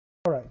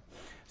All right.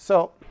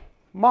 So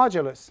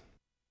modulus.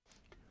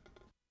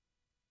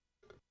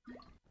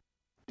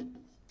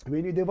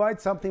 When you divide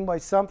something by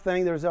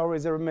something, there's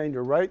always a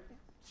remainder, right?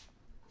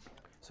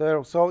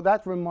 So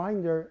that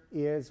remainder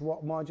is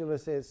what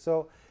modulus is.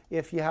 So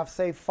if you have,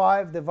 say,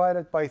 5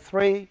 divided by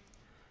 3,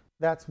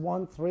 that's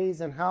 1/3.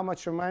 And how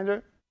much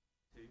remainder?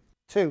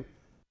 2.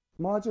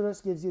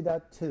 Modulus gives you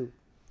that 2.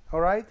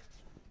 All right?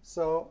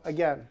 So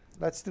again,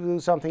 let's do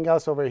something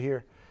else over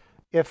here.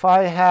 If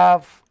I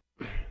have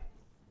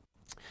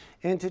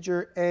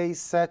integer a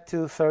set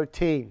to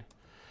 13,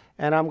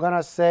 and I'm going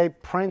to say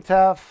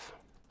printf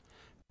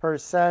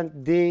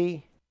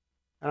 %d,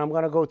 and I'm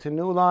going to go to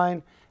new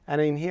line, and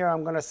in here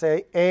I'm going to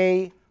say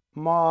a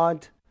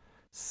mod,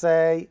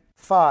 say,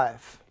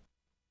 5.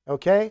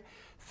 Okay?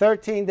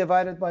 13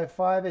 divided by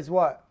 5 is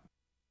what?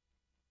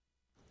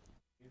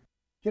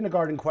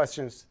 Kindergarten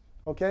questions.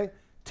 Okay?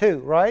 2,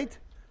 right?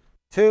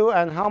 2,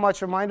 and how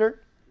much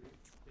remainder?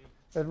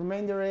 The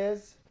remainder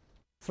is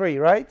 3,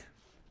 right?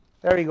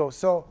 There you go.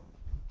 So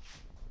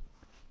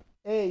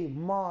a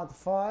mod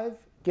 5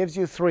 gives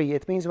you 3.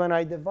 It means when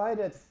I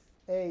divided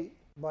a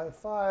by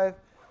 5,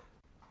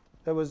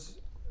 there was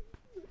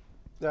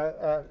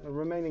the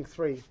remaining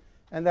 3.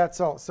 And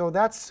that's all. So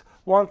that's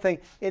one thing.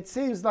 It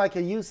seems like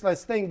a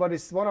useless thing, but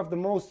it's one of the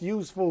most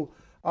useful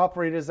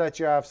operators that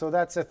you have. So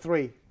that's a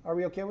 3. Are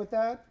we okay with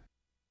that?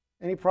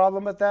 Any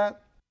problem with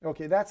that?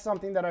 Okay, that's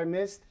something that I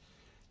missed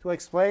to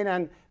explain.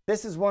 And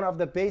this is one of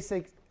the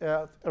basic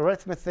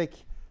arithmetic,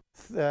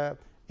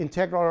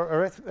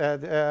 integral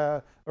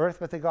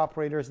arithmetic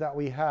operators that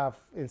we have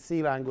in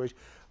C language.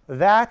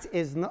 That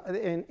is not,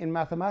 in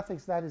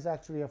mathematics, that is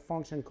actually a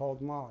function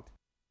called mod,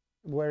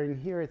 where in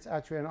here it's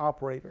actually an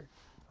operator.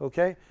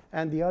 Okay?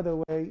 And the other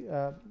way,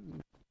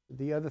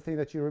 the other thing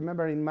that you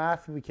remember in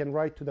math, we can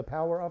write to the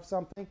power of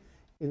something.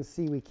 In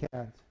C, we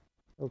can't.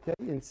 Okay?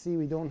 In C,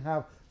 we don't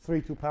have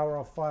 3 to the power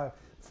of 5.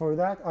 For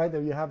that,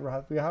 either you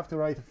have to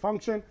write a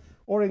function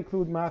or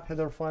include math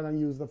header file and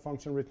use the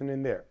function written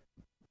in there.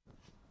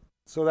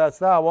 So that's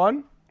that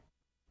one.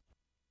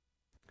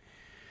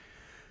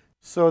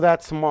 So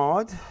that's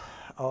mod,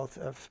 alt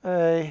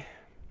F-A,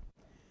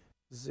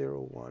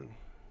 01,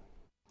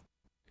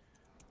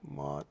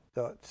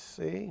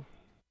 mod.c.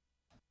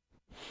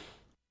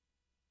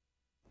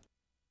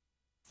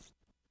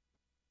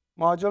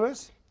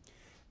 Modulus.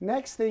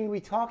 Next thing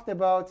we talked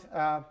about,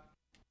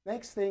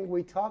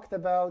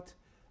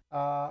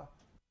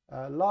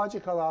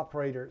 logical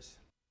operators.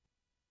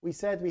 We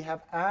said we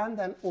have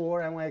and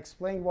or, and we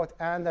explained what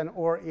and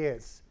or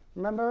is.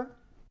 Remember?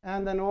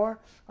 And or?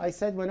 I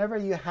said whenever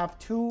you have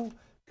 2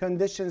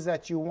 conditions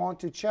that you want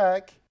to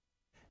check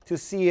to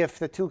see if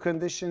the 2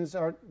 conditions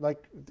are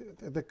like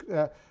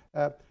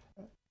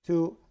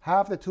to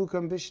have the 2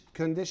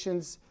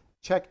 conditions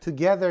checked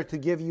together to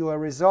give you a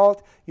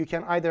result, you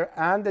can either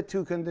and the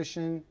 2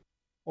 conditions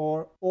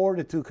or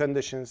the 2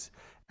 conditions.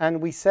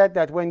 And we said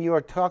that when you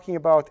are talking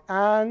about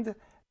and,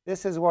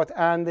 this is what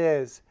and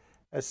is.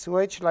 A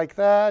switch like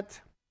that.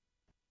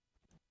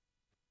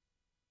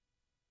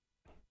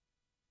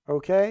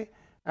 Okay?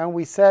 And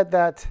we said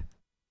that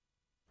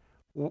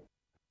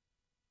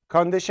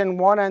condition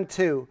 1 and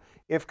 2.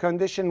 If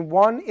condition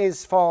 1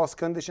 is false,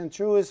 condition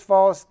 2 is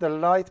false, the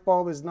light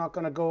bulb is not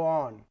going to go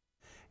on.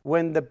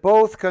 When the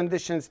both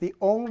conditions, the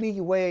only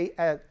way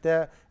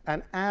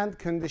an and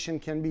condition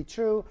can be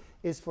true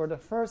is for the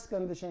first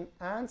condition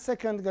and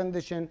second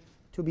condition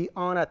to be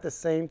on at the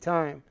same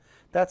time.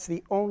 That's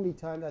the only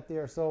time that they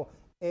are. So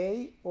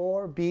A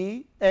or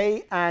B,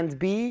 A and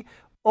B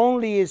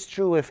only is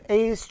true if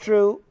A is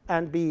true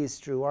and B is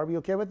true. Are we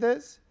okay with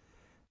this?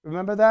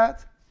 Remember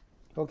that?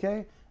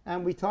 Okay?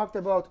 And we talked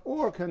about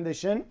or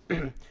condition.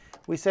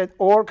 We said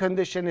or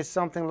condition is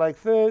something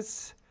like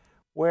this,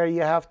 where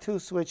you have 2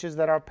 switches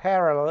that are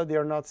parallel. They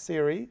are not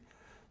series.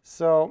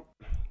 So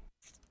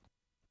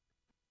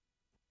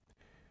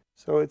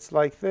it's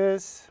like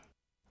this.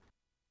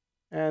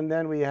 And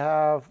then we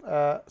have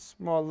a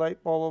small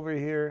light bulb over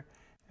here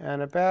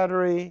and a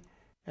battery.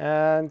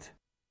 And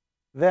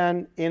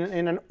then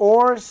in an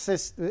OR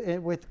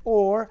system, with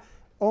OR,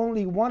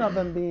 only one of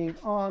them being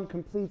on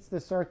completes the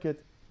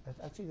circuit.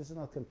 Actually, this is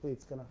not complete.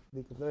 It's going to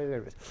be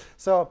completely.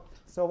 So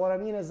what I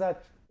mean is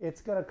that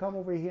it's going to come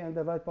over here and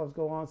the light bulbs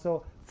go on.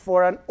 So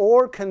for an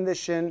OR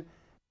condition,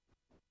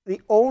 the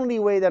only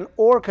way that an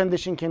OR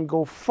condition can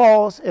go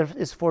false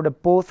is for the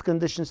both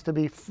conditions to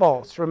be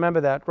false.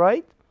 Remember that,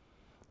 right?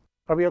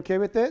 Are we okay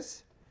with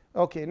this?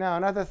 Okay, now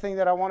another thing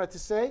that I wanted to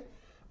say.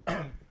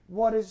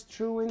 What is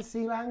true in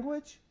C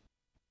language?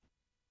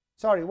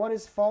 Sorry, what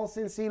is false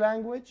in C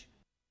language?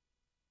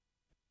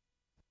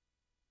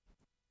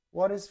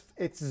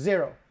 It's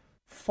 0.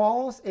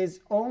 False is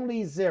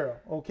only 0,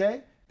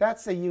 okay?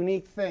 That's a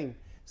unique thing.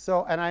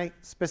 So, and I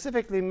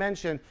specifically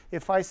mentioned,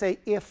 if I say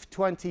if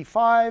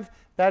 25,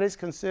 that is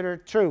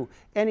considered true.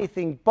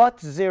 Anything but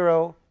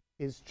 0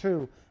 is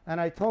true. And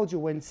I told you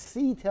when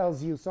C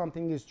tells you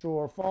something is true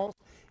or false,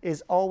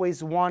 is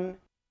always 1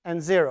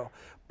 and 0.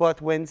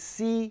 But when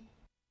C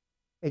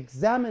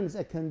examines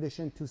a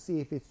condition to see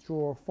if it's true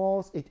or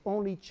false, it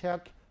only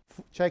checks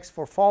checks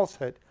for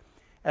falsehood.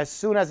 As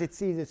soon as it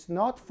sees it's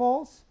not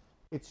false,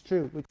 it's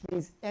true, which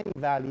means any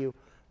value.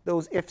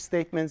 Those if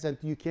statements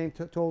that you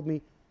told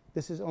me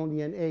this is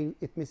only an A,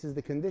 it misses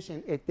the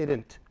condition, it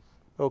didn't.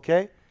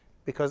 Okay?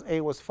 Because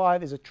A was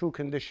 5 is a true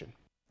condition.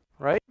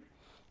 Right?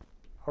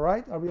 All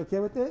right? Are we okay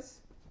with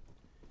this?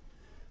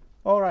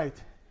 All right.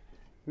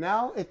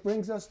 Now it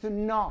brings us to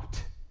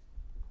not.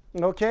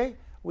 Okay?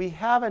 We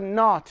have a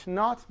not.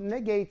 Not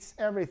negates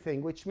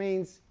everything, which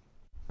means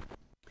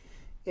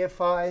if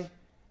I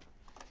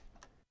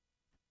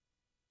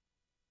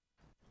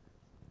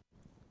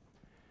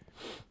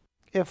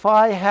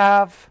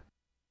have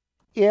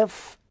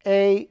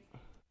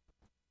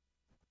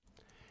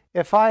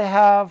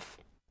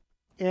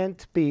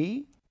int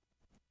b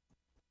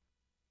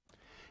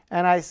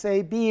and I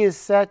say b is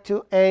set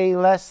to a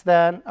less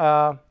than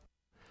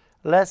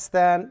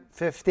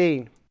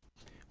 15,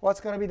 what's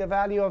going to be the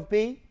value of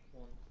b?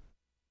 1.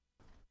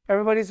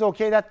 Everybody's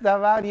okay that the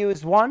value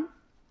is 1?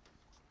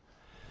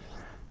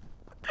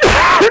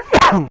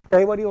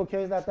 Everybody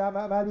okay that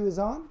value is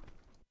on?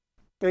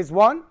 Is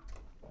 1?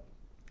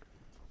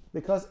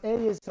 Because A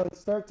is, so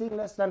it's 13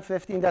 less than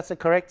 15, that's a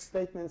correct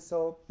statement,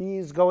 so B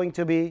is going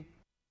to be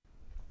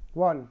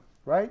 1,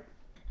 right?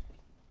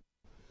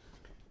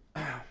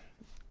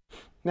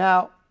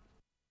 Now,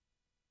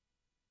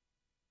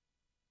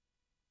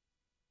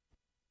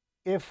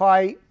 if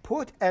I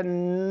put a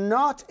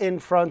not in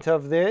front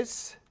of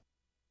this,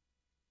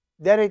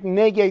 then it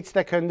negates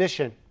the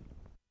condition.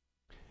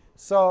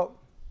 So,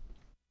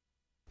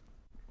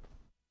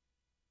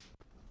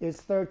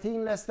 is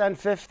 13 less than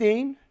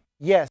 15?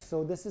 Yes,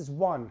 so this is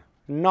 1.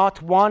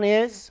 Not 1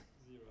 is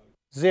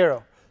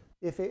 0.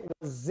 If it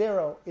was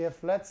 0,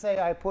 if let's say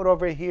I put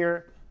over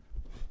here,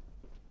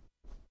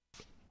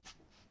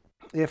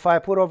 if I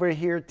put over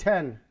here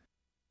 10,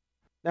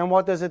 then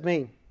what does it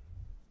mean?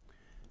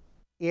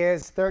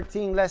 Is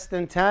 13 less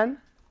than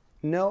 10?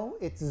 No,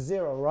 it's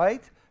 0,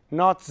 right?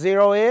 Not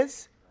 0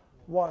 is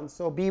 1,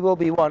 so B will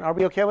be 1. Are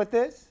we okay with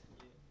this?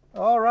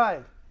 All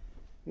right.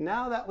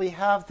 Now that we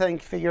have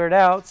things figured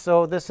out,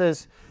 so this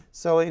is,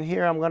 so in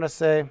here I'm going to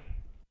say,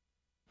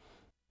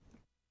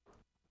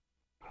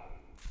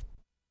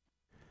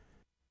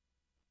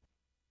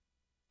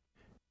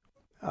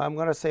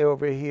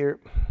 over here,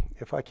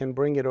 if I can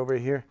bring it over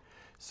here.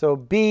 So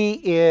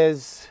B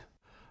is,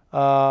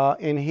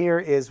 in here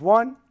is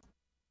 1.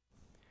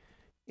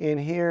 In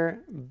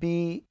here,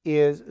 B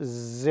is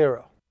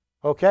 0.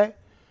 Okay?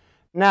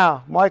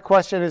 Now, my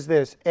question is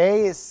this.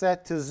 A is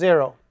set to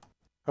 0.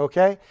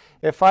 Okay?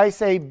 If I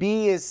say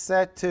B is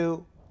set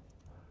to,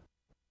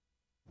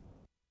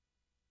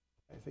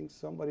 I think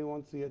somebody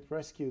wants to get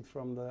rescued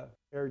from the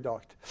air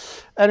duct.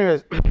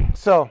 Anyways,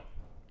 so,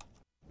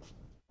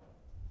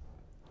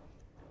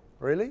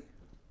 really?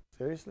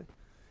 Seriously?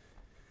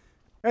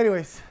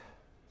 Anyways,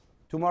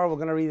 tomorrow we're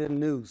going to read the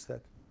news.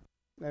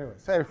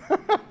 Anyways.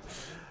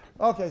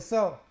 Okay,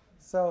 so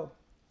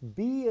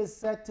B is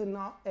set to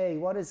not A.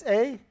 What is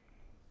A?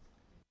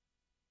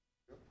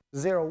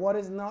 0. What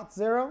is not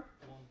 0?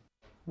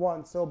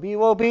 1. So B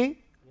will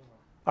be?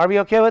 Are we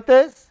okay with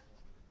this?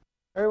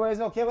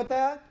 Everybody's okay with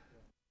that?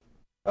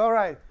 All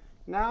right.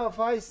 Now if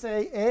I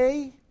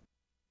say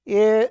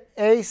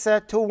A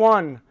set to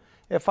 1.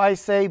 If I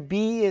say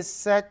B is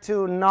set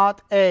to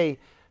not A.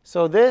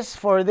 So this,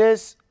 for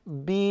this,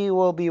 B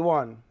will be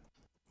 1.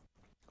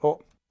 Oh.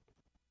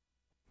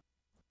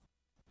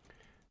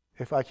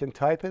 If I can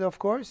type it, of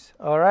course.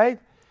 All right.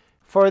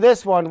 For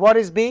this one, what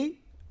is B?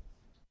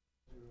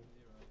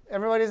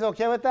 Everybody's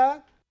okay with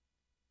that?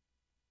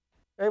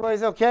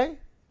 Everybody's okay?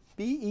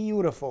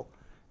 Beautiful.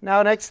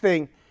 Now, next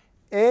thing.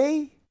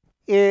 A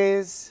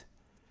is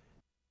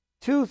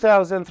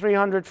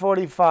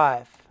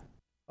 2,345.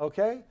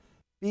 Okay?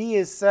 B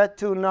is set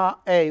to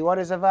not A. What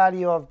is the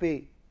value of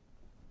B?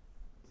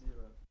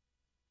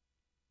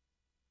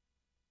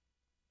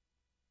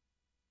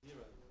 0.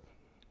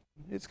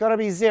 It's going to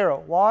be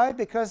 0. Why?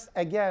 Because,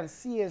 again,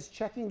 C is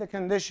checking the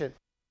condition.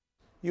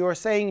 You are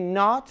saying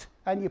not,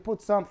 and you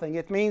put something.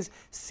 It means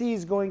C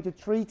is going to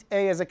treat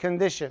A as a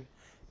condition.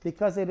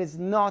 Because it is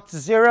not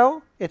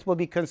 0, it will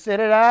be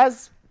considered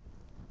as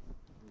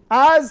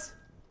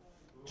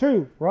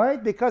true,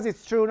 right? Because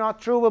it's true, not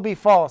true will be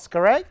false,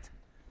 correct?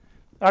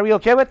 Are we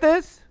okay with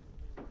this?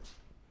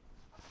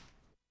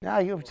 Now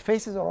your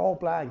faces are all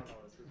blank.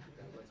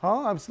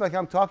 Huh? It's like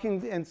I'm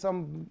talking in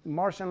some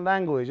Martian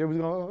language.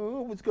 Everybody's going,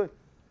 oh, what's good?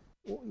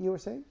 You were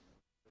saying?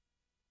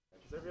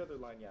 Every other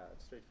line, yeah,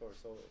 it's straightforward.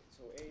 So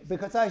A is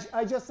because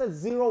I just said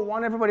 0,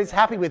 1. Everybody's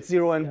happy with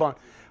 0 and 1.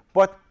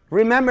 But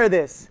remember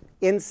this.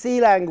 In C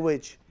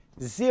language,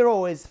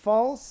 0 is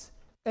false.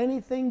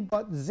 Anything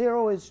but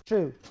 0 is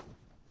true.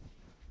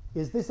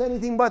 Is this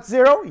anything but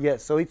 0?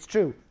 Yes, so it's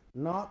true.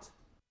 Not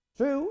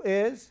true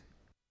is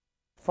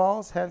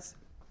false. Hence,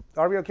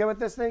 are we okay with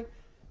this thing?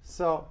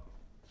 So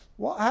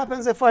what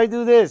happens if I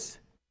do this?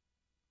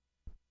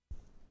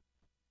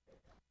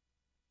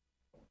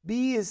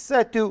 B is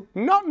set to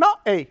not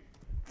A.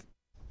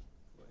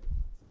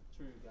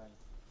 true, guys.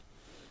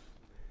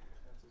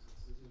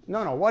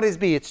 No, what is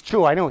B? It's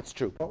true. I know it's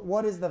true. But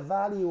what is the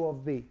value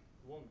of B?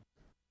 1.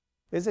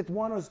 Is it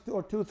 1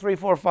 or 2, 3,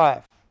 4,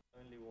 5?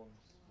 Only 1.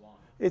 1.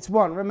 It's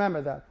 1.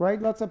 Remember that,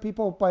 right? Lots of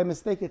people, by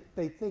mistake,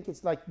 they think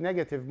it's like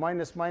negative,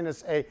 minus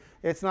A.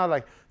 It's not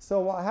like. So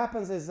what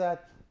happens is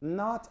that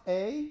not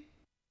A,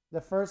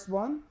 the first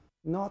one,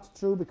 not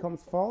true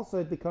becomes false, so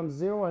it becomes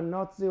 0, and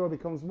not 0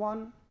 becomes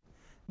 1.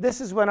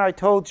 This is when I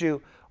told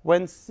you,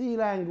 when C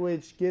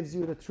language gives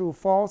you the true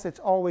false, it's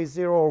always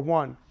 0 or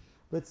 1.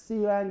 But C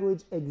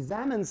language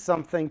examines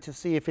something to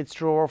see if it's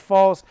true or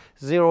false.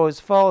 0 is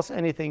false.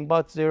 Anything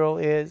but 0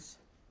 is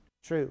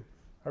true.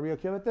 Are we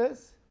okay with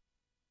this?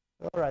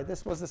 All right.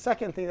 This was the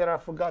second thing that I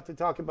forgot to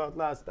talk about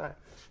last time.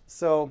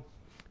 So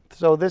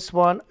this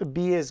one,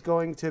 B is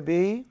going to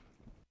be,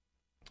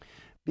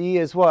 B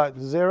is what?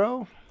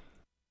 0.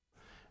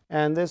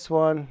 And this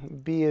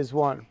one, B is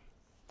 1.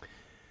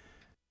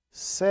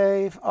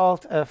 Save,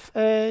 Alt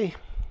FA,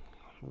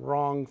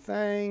 wrong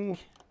thing,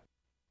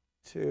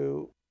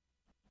 to,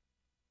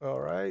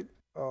 all right,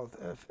 Alt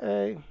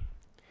FA.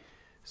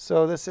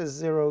 So this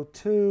is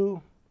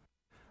 02,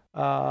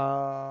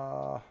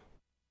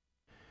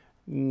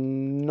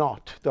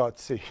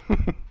 not.c.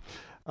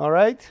 All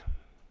right.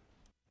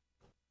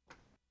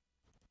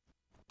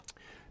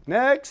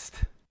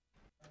 Next.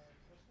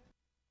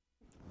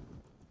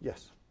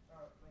 Yes.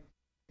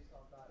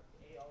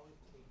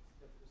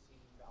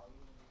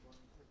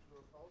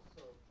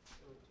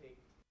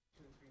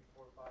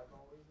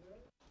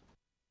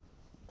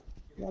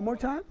 One more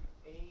time.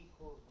 A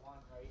equals 1,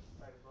 right?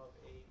 Right above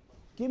A.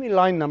 Give me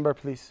line number,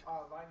 please.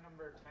 Line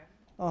number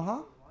 10.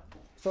 Uh-huh.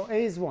 So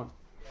A is 1.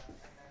 Yeah, and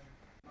then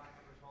line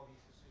number 12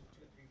 is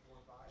 2, 3, 4,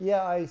 5.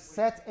 Yeah, I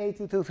set A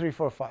to 2, 3,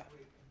 4, 5.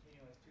 Wait,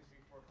 continuous 2, 3,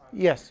 4, 5.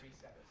 Yes.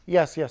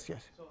 Yes. So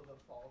the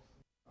false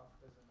stuff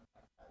doesn't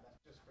affect that.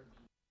 That's just for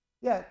me.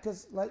 Yeah,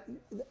 because like,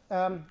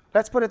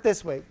 let's put it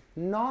this way.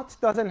 Not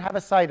doesn't have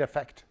a side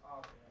effect.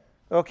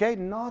 Okay,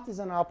 not is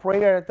an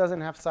operator that doesn't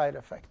have side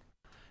effect.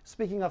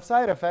 Speaking of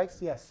side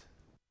effects, yes.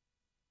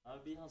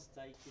 B has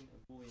taken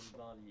a Boolean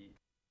value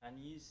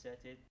and you set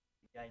it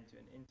again to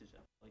an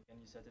integer. Like, can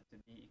you set it to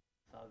be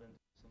 1000 or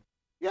something?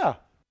 Yeah.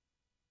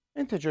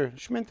 Integer,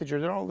 schminteger,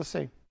 they're all the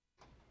same.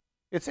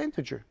 It's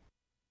integer.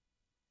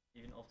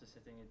 Even after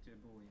setting it to a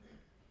Boolean.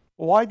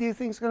 Why do you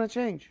think it's going to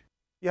change?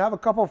 You have a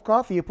cup of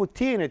coffee, you put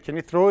tea in it. Can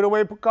you throw it away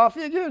and put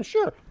coffee again?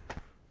 Sure.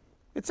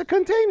 It's a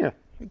container.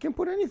 You can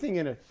put anything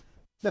in it.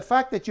 The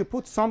fact that you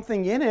put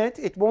something in it,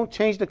 it won't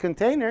change the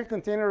container.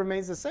 Container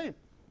remains the same.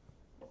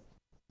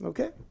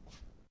 Okay?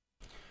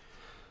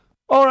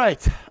 All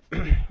right.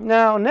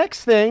 Now,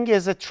 next thing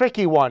is a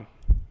tricky one.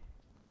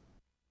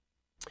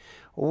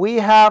 We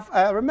have,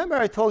 remember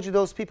I told you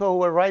those people who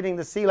were writing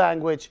the C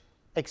language,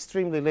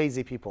 extremely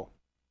lazy people.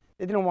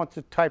 They didn't want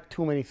to type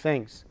too many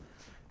things.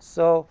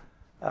 So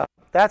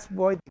that's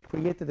why they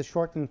created the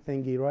shortened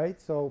thingy, right?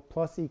 So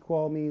plus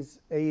equal means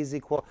A is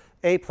equal,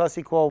 A plus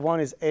equal 1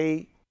 is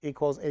A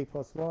equals A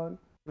plus 1.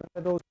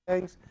 Remember those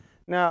things?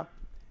 Now,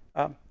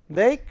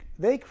 they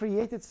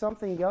created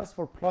something else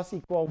for plus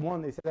equal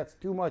 1. They said that's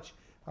too much.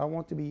 I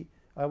want to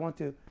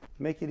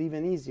make it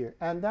even easier.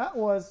 And that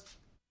was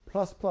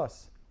plus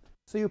plus.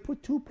 So you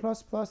put 2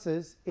 plus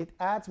pluses, it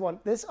adds 1.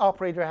 This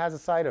operator has a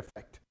side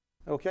effect.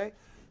 Okay?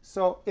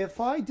 So if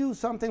I do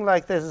something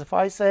like this, if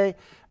I say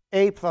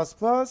A plus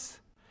plus,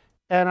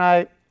 and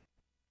I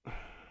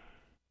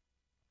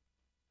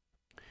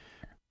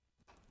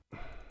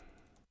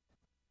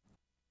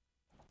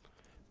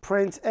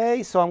print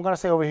A, so I'm going to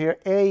say over here,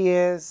 A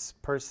is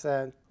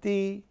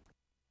 %D,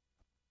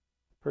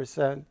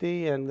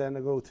 and then I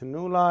go to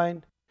new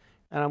line,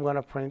 and I'm going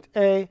to print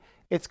A.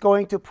 It's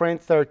going to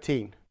print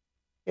 13.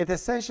 It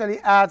essentially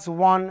adds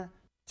 1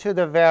 to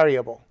the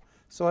variable.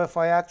 So if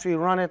I actually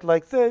run it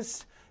like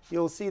this,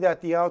 you'll see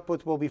that the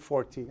output will be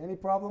 14. Any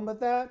problem with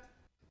that?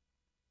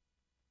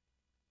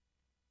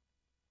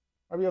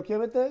 Are we okay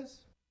with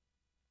this?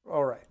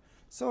 All right.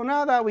 So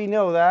now that we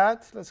know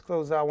that, let's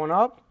close that one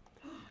up.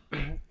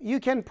 You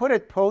can put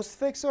it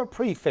postfix or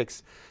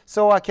prefix.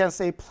 So I can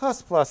say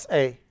plus plus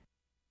A.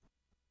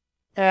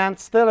 And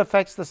still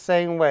affects the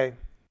same way.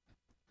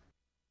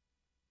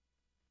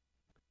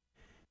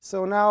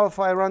 So now if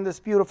I run this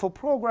beautiful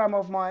program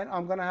of mine,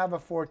 I'm going to have a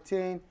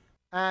 14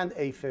 and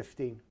a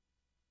 15.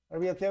 Are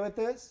we okay with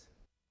this?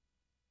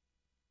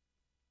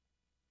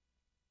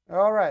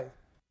 All right.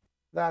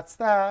 That's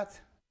that.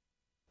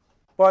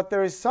 But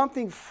there is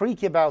something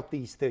freaky about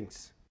these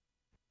things.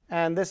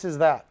 And this is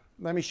that.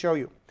 Let me show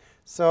you.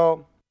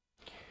 So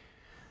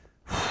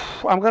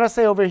I'm going to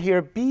say over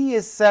here, B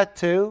is set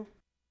to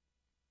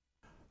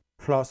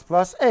plus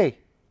plus A.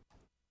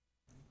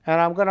 And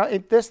I'm going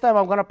to, this time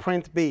I'm going to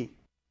print B.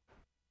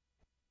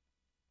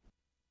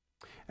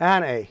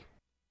 And A.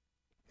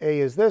 A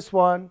is this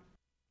one.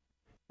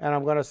 And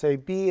I'm going to say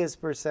B is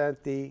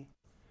 %D.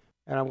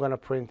 And I'm going to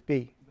print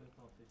B.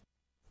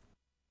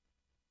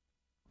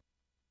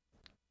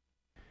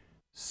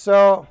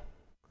 So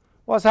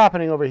what's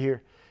happening over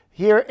here?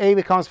 Here a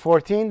becomes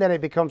 14, then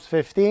it becomes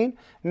 15.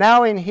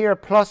 Now in here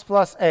plus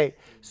plus a.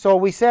 So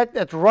we said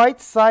that right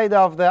side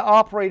of the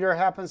operator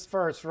happens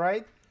first,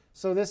 right?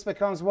 So this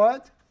becomes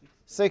what?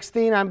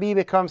 16, and b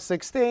becomes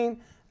 16,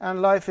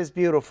 and life is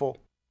beautiful.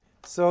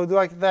 So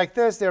like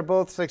this, they're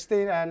both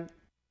 16, and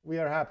we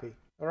are happy.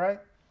 All right?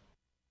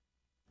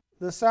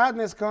 The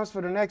sadness comes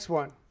for the next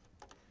one,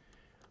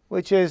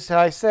 which is,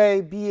 I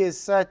say b is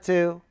set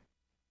to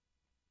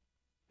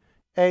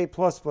a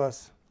plus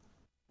plus.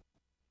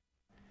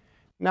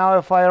 Now,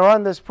 if I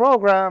run this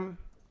program,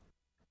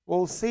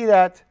 we'll see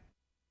that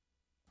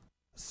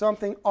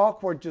something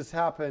awkward just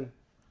happened,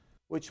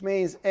 which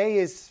means a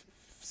is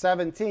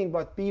 17,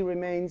 but b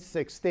remains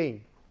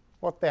 16.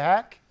 What the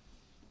heck?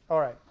 All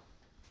right.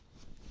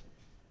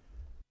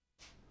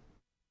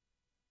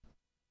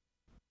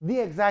 The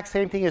exact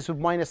same thing is with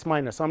minus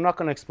minus. I'm not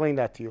going to explain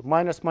that to you.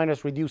 Minus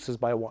minus reduces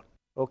by 1.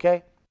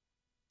 Okay?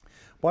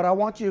 But I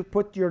want you to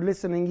put your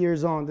listening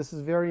ears on. This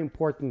is very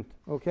important.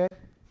 Okay?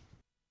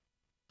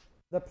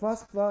 The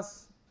plus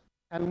plus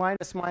and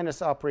minus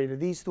minus operator,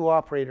 these two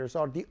operators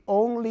are the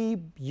only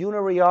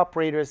unary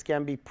operators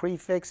can be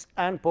prefix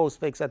and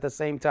postfix at the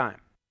same time.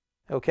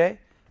 Okay?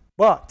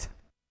 But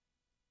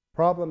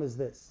problem is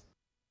this.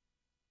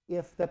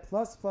 If the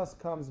plus plus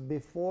comes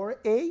before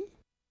a,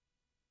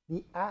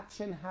 the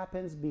action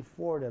happens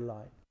before the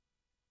line.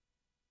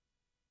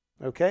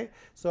 Okay?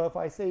 So if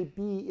I say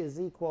b is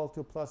equal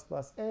to plus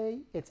plus a,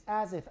 it's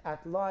as if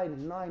at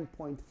line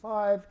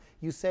 9.5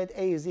 you said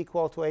a is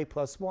equal to a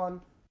plus 1,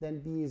 then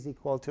b is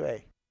equal to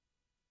a.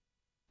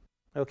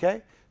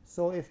 Okay?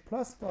 So if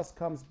plus plus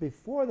comes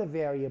before the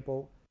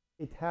variable,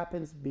 it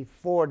happens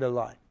before the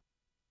line.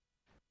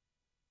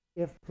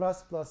 If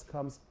plus plus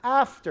comes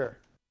after,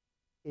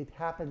 it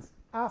happens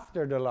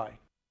after the line.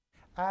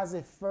 As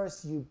if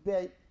first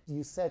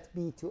you set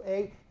b to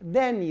a,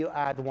 then you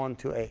add 1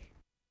 to a.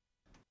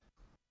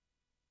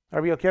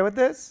 Are we okay with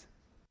this?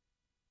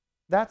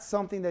 That's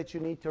something that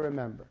you need to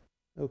remember.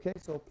 Okay,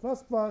 so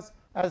plus plus,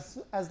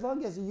 as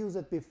long as you use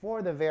it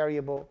before the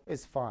variable,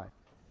 is fine.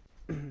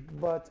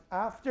 But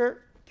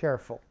after,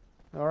 careful.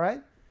 All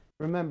right?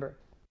 Remember,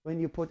 when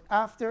you put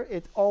after,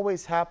 it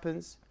always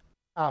happens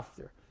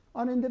after.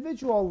 On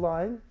individual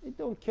line, you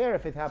don't care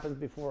if it happens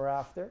before or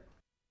after.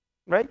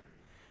 Right?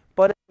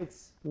 But if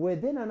it's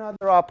within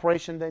another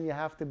operation, then you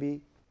have to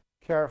be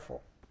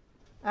careful.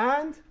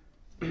 And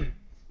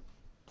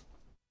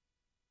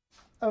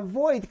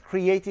avoid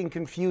creating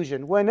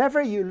confusion.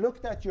 Whenever you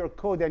looked at your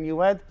code and you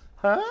went,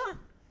 huh?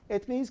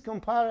 It means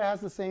compiler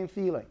has the same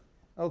feeling.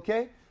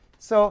 Okay?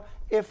 So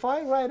if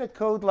I write a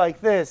code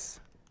like this,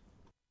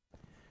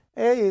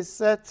 a is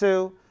set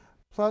to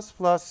plus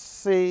plus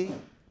c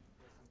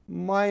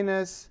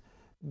minus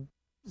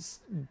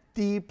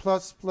d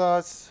plus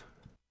plus,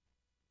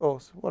 oh,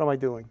 so what am I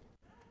doing?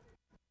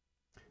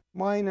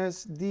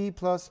 Minus d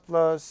plus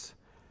plus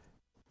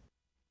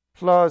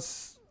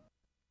plus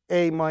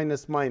a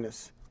minus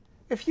minus.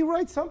 If you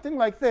write something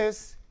like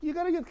this, you're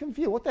going to get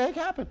confused. What the heck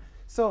happened?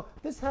 So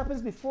this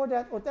happens before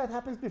that, or that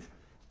happens before.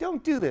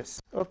 Don't do this,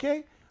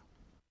 okay?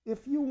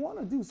 If you want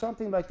to do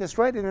something like this,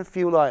 write it in a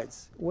few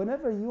lines.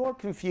 Whenever you're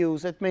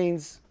confused, it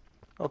means,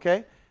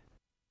 okay,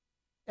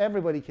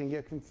 everybody can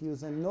get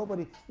confused, and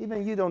nobody,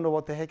 even you don't know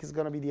what the heck is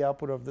going to be the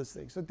output of this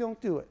thing. So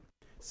don't do it,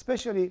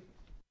 especially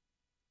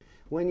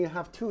when you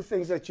have two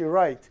things that you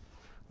write.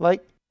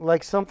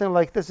 Like something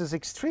like this is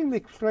extremely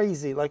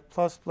crazy, like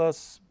plus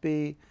plus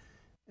b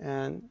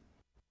and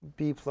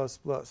b plus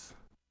plus.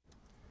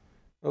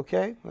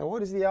 Okay? Now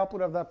what is the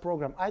output of that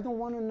program? I don't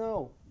want to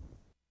know.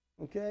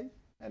 Okay?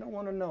 I don't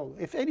want to know.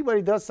 If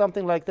anybody does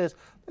something like this,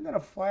 they're going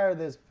to fire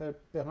this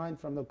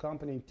behind from the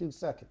company in 2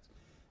 seconds.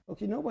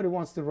 Okay, nobody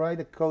wants to write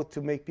a code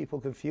to make people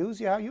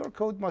confused. Yeah, your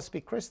code must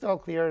be crystal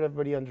clear and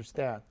everybody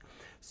understand.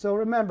 So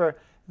remember,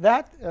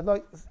 that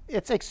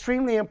it's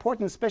extremely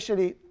important,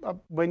 especially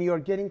when you're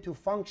getting to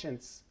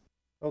functions.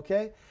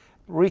 Okay?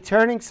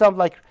 Returning some,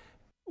 like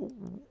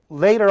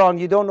later on,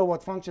 you don't know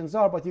what functions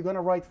are, but you're going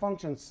to write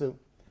functions soon.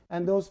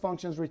 And those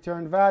functions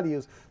return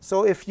values.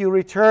 So if you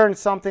return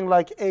something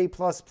like a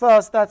plus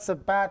plus, that's a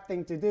bad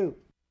thing to do.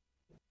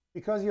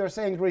 Because you're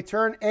saying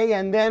return a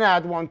and then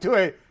add 1 to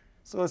a.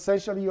 So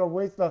essentially you're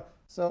wasting.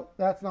 So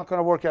that's not going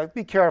to work out.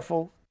 Be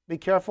careful. Be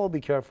careful. Be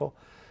careful.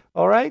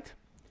 All right?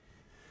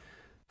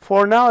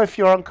 For now, if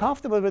you're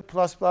uncomfortable with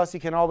plus plus, you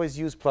can always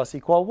use plus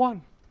equal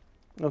 1.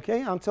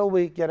 Okay? Until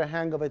we get a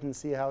hang of it and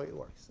see how it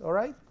works. All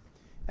right?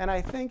 And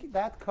I think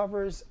that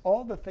covers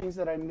all the things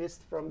that I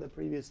missed from the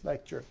previous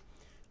lecture.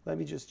 Let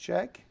me just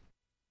check.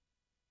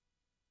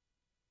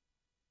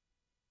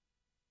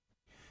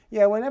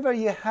 Yeah, whenever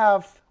you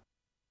have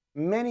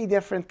many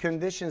different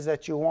conditions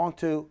that you want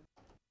to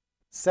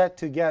set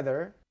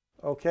together,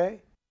 okay?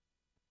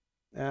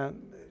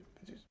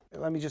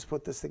 Let me just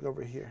put this thing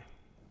over here.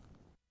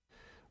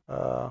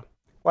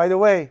 By the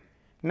way,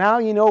 now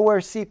you know where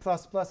C++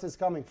 is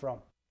coming from.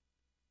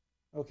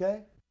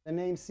 Okay? The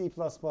name C++.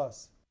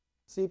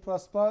 C++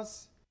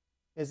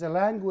 is a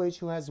language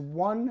who has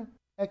one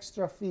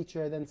extra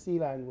feature than C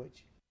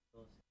language.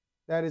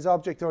 That is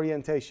object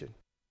orientation.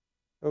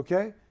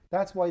 Okay?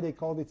 That's why they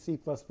called it C++.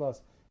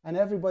 And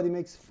everybody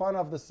makes fun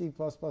of the C++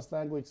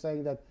 language,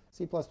 saying that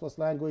C++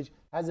 language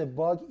has a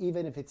bug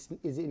even if it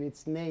is in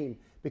its name,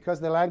 because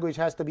the language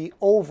has to be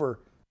over,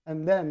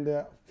 and then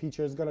the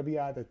feature is going to be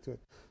added to it.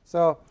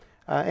 So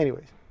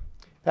anyways,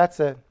 that's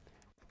a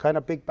kind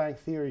of Big Bang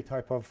Theory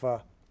type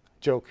of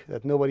joke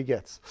that nobody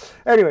gets.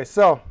 Anyway,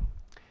 so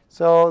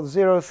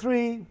 0,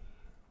 3.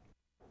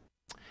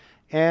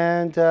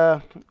 And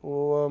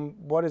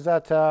what is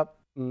that?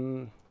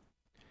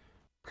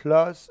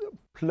 Plus,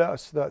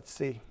 let's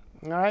see.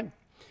 All right.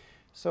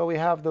 So we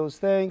have those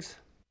things.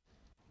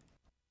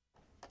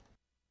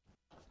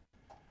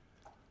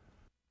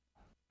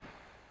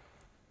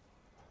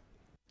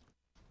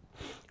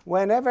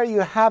 Whenever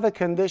you have a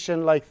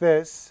condition like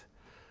this,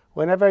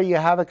 I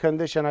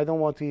don't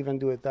want to even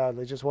do it that.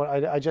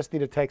 I just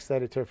need a text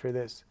editor for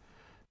this.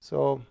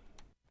 So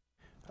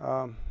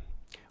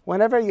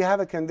whenever you have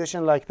a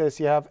condition like this,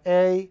 you have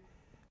A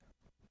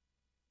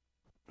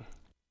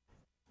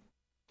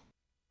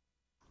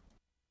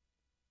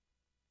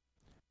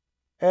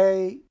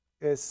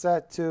is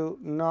set to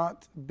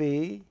not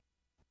B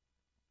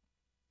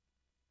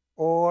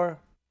or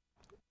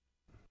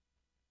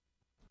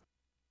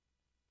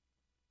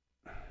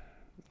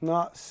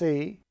not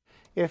C.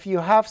 If you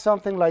have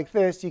something like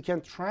this, you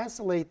can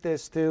translate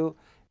this to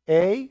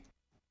A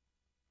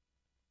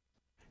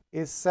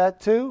is set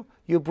to,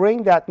 you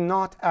bring that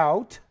not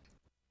out,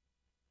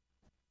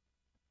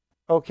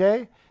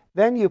 okay?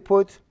 Then you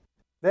put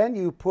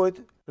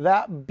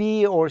that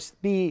B or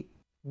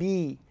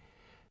B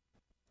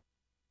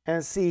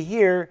and C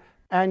here,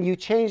 and you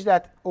change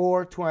that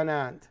OR to an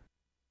AND.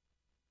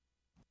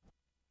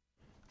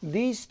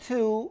 These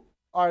two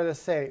are the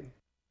same.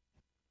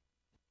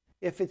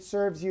 If it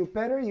serves you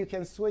better, you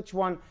can switch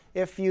one.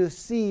 If you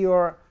see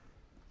your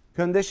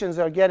conditions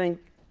are getting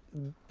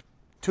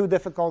too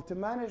difficult to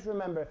manage,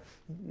 remember,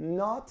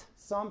 not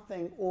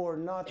something or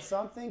not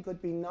something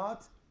could be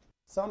not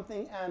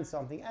something and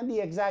something. And the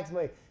exact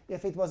way.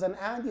 If it was an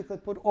and, you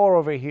could put or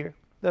over here.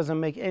 Doesn't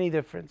make any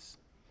difference.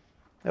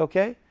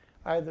 Okay?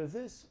 Either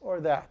this or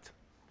that.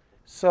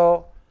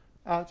 So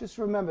just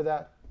remember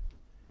that.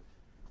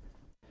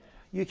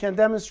 You can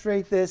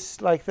demonstrate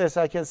this like this.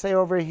 I can say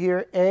over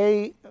here,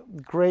 A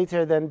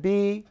greater than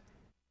B,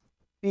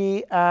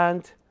 B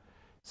and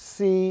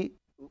C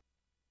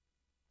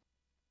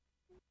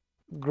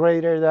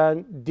greater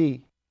than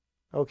D.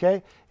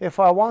 Okay? If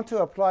I want to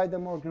apply the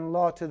Morgan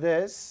law to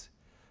this,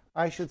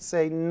 I should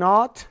say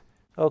not,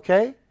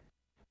 okay?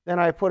 Then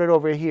I put it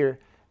over here.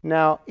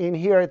 Now, in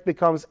here, it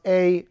becomes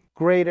A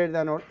greater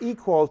than or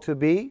equal to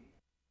B,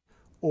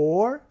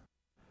 or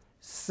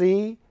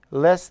C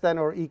less than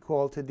or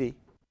equal to D.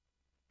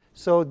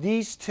 So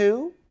these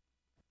two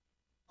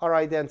are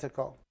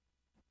identical.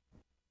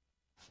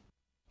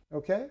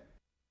 Okay?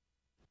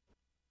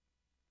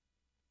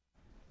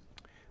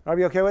 Are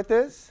we okay with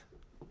this?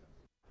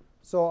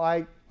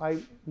 So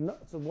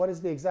so what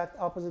is the exact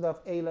opposite of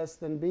A less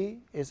than B?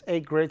 Is A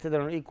greater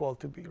than or equal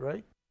to B,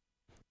 right?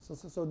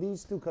 So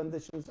these two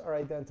conditions are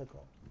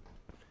identical.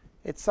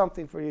 It's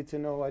something for you to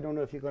know. I don't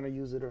know if you're going to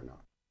use it or not.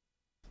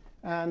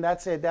 And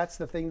that's it. That's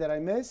the thing that I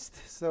missed.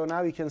 So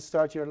now you can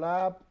start your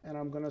lab, and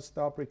I'm going to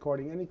stop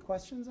recording. Any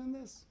questions on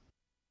this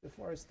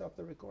before I stop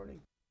the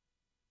recording?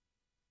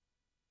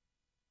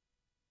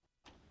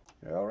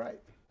 All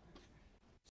right.